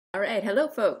All right, hello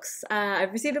folks.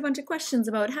 I've received a bunch of questions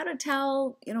about how to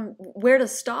tell, where to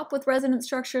stop with resonance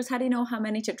structures. How do you know how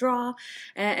many to draw?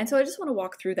 And so I just want to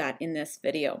walk through that in this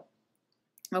video.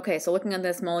 Okay, so looking at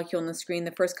this molecule on the screen,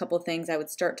 the first couple of things I would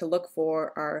start to look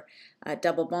for are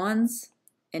double bonds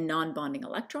and non-bonding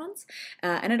electrons.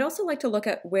 And I'd also like to look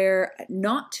at where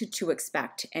not to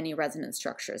expect any resonance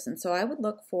structures. And so I would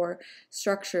look for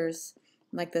structures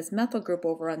like this methyl group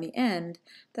over on the end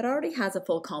that already has a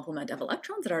full complement of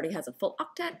electrons. It already has a full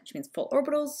octet, which means full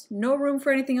orbitals, no room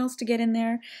for anything else to get in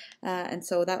there. And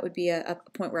so that would be a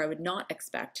point where I would not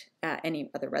expect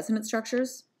any other resonance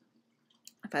structures.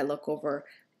 If I look over,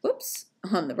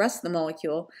 on the rest of the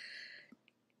molecule,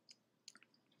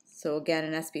 so again,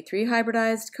 an sp3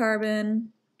 hybridized carbon,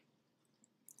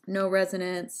 no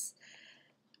resonance.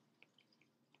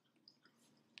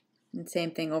 And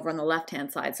same thing over on the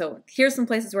left-hand side. So here's some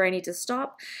places where I need to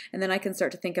stop, and then I can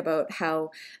start to think about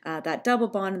how that double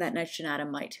bond and that nitrogen atom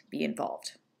might be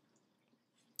involved.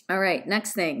 All right,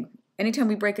 next thing. Anytime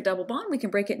we break a double bond, we can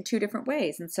break it in two different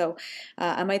ways. And so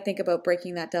I might think about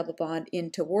breaking that double bond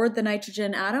in toward the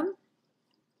nitrogen atom.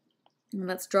 And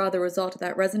let's draw the result of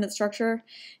that resonance structure.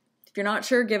 If you're not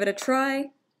sure, give it a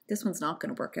try. This one's not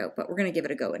going to work out, but we're going to give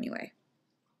it a go anyway.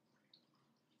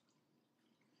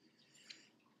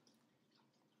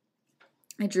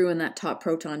 I drew in that top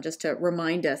proton just to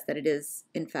remind us that it is,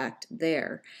 in fact,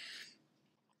 there.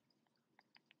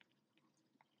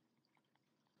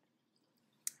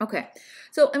 Okay,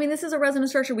 so I mean, this is a resonance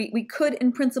structure we could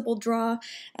in principle draw,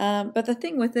 but the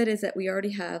thing with it is that we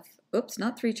already have,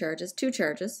 not 3 charges, 2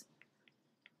 charges.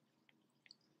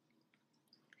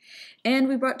 And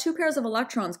we brought 2 pairs of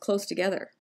electrons close together.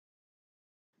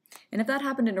 And if that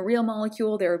happened in a real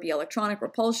molecule, there would be electronic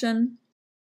repulsion.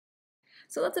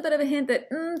 So that's a bit of a hint that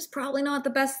it's probably not the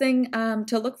best thing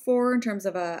to look for in terms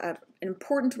of an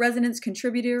important resonance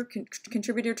contributor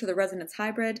to the resonance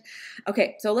hybrid.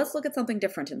 Okay, so let's look at something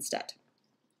different instead.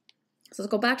 So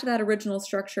let's go back to that original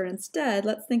structure. Instead,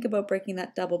 let's think about breaking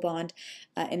that double bond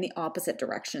in the opposite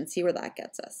direction, see where that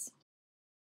gets us.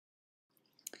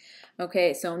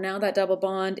 Okay, so now that double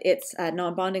bond, its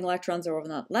non-bonding electrons are over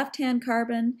the left-hand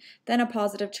carbon, then a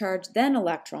positive charge, then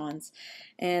electrons.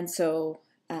 And so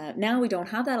now we don't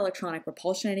have that electronic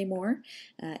repulsion anymore.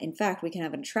 In fact, we can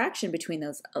have an attraction between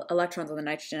those electrons on the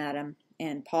nitrogen atom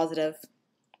and positive.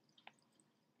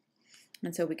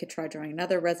 And so we could try drawing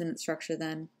another resonance structure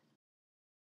then.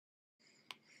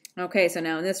 Okay, so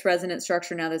now in this resonance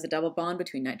structure, now there's a double bond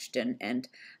between nitrogen and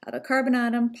the carbon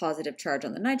atom, positive charge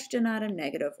on the nitrogen atom,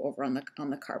 negative over on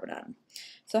the carbon atom.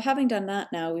 So having done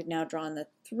that now, we've now drawn the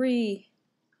 3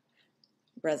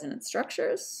 resonance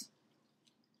structures.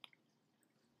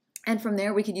 And from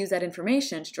there, we could use that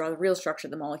information to draw the real structure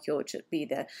of the molecule, which would be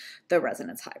the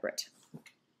resonance hybrid.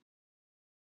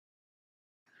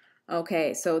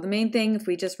 Okay, so the main thing, if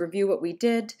we just review what we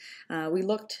did, we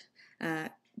looked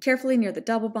carefully near the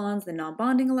double bonds, the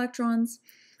non-bonding electrons.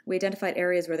 We identified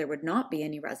areas where there would not be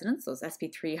any resonance, those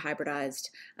sp3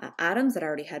 hybridized atoms that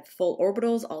already had full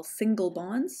orbitals, all single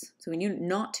bonds. So we knew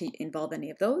not to involve any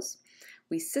of those.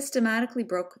 We systematically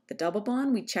broke the double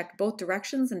bond. We checked both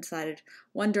directions and decided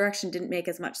one direction didn't make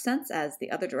as much sense as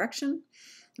the other direction.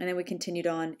 And then we continued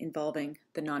on involving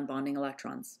the non-bonding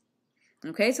electrons.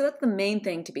 Okay, so that's the main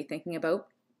thing to be thinking about.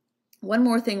 One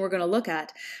more thing we're going to look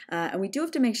at, and we do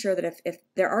have to make sure that if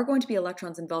there are going to be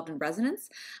electrons involved in resonance,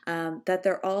 that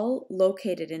they're all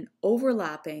located in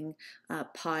overlapping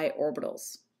pi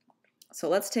orbitals. So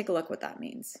let's take a look what that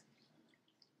means.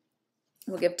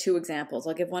 We'll give 2 examples.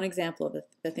 I'll give one example of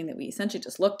the thing that we essentially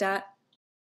just looked at.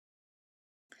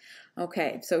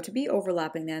 Okay, so to be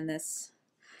overlapping then this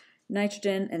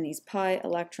nitrogen and these pi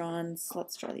electrons,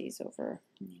 let's draw these over.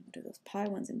 We'll do those pi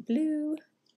ones in blue.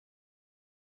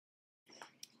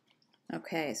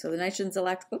 Okay, so the nitrogen's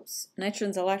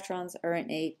electrons are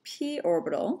in a p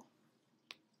orbital,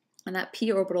 and that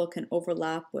p orbital can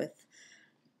overlap with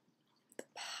the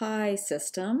pi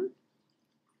system,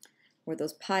 where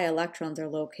those pi electrons are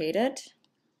located.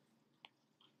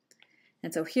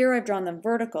 And so here I've drawn them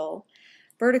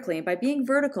vertically, and by being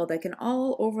vertical, they can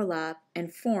all overlap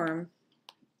and form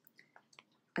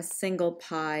a single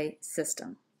pi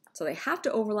system. So they have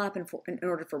to overlap in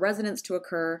order for resonance to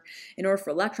occur, in order for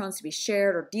electrons to be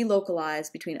shared or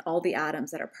delocalized between all the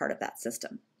atoms that are part of that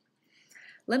system.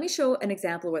 Let me show an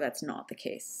example where that's not the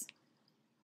case.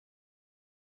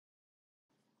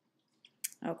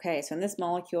 Okay, so in this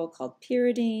molecule called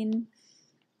pyridine,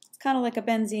 it's kind of like a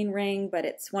benzene ring, but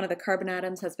it's one of the carbon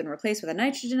atoms has been replaced with a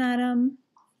nitrogen atom.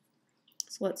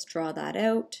 So let's draw that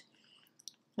out.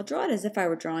 I'll draw it as if I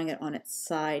were drawing it on its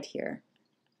side here.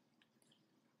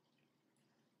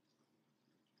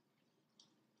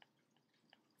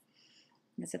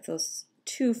 as if those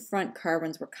two front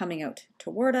carbons were coming out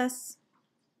toward us.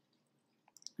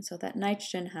 And so that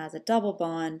nitrogen has a double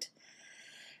bond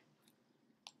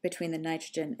between the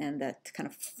nitrogen and the kind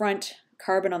of front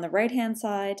carbon on the right-hand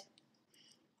side.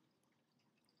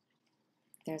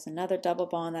 There's another double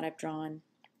bond that I've drawn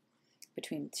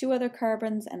between two other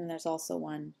carbons, and there's also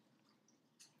one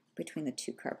between the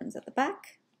two carbons at the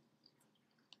back.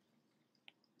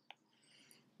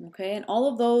 Okay, and all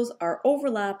of those are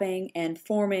overlapping and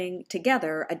forming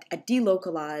together a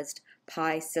delocalized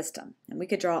pi system. And we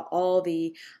could draw all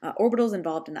the orbitals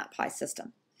involved in that pi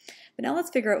system. But now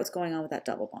let's figure out what's going on with that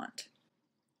double bond.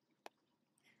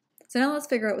 So now let's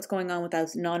figure out what's going on with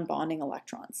those non-bonding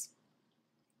electrons.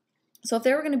 So if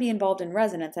they were going to be involved in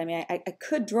resonance, I mean, I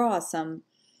could draw some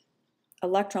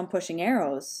electron pushing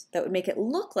arrows that would make it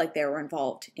look like they were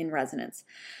involved in resonance.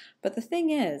 But the thing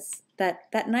is that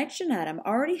that nitrogen atom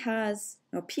already has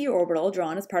a p orbital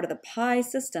drawn as part of the pi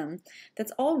system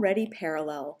that's already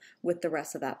parallel with the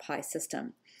rest of that pi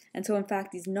system. And so in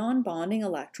fact, these non-bonding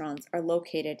electrons are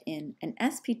located in an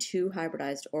sp2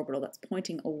 hybridized orbital that's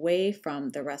pointing away from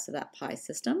the rest of that pi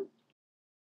system.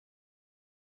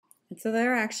 And so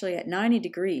they're actually at 90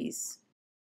 degrees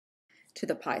to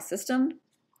the pi system.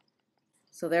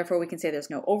 So therefore we can say there's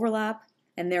no overlap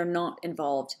and they're not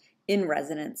involved in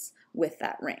resonance with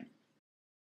that ring.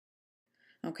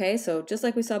 Okay, so just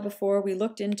like we saw before, we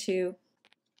looked into,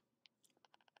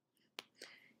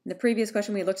 in the previous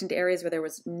question, we looked into areas where there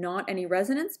was not any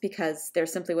resonance because there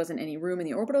simply wasn't any room in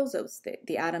the orbitals. It was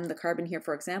the atom, the carbon here,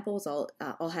 for example,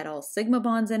 was had all sigma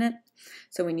bonds in it.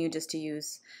 So we knew just to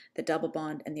use the double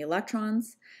bond and the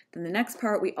electrons. Then the next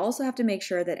part, we also have to make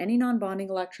sure that any non-bonding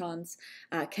electrons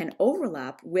can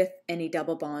overlap with any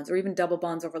double bonds or even double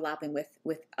bonds overlapping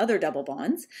with other double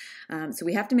bonds. So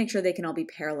we have to make sure they can all be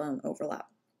parallel and overlap.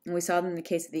 And we saw in the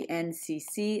case of the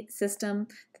NCC system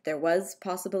that there was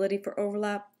possibility for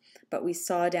overlap, but we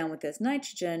saw down with this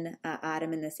nitrogen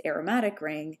atom in this aromatic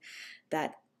ring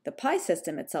that the pi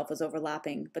system itself was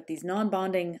overlapping, but these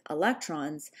non-bonding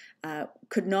electrons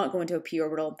could not go into a p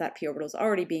orbital. That p orbital is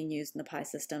already being used in the pi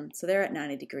system, so they're at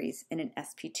 90 degrees in an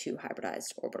sp2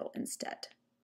 hybridized orbital instead.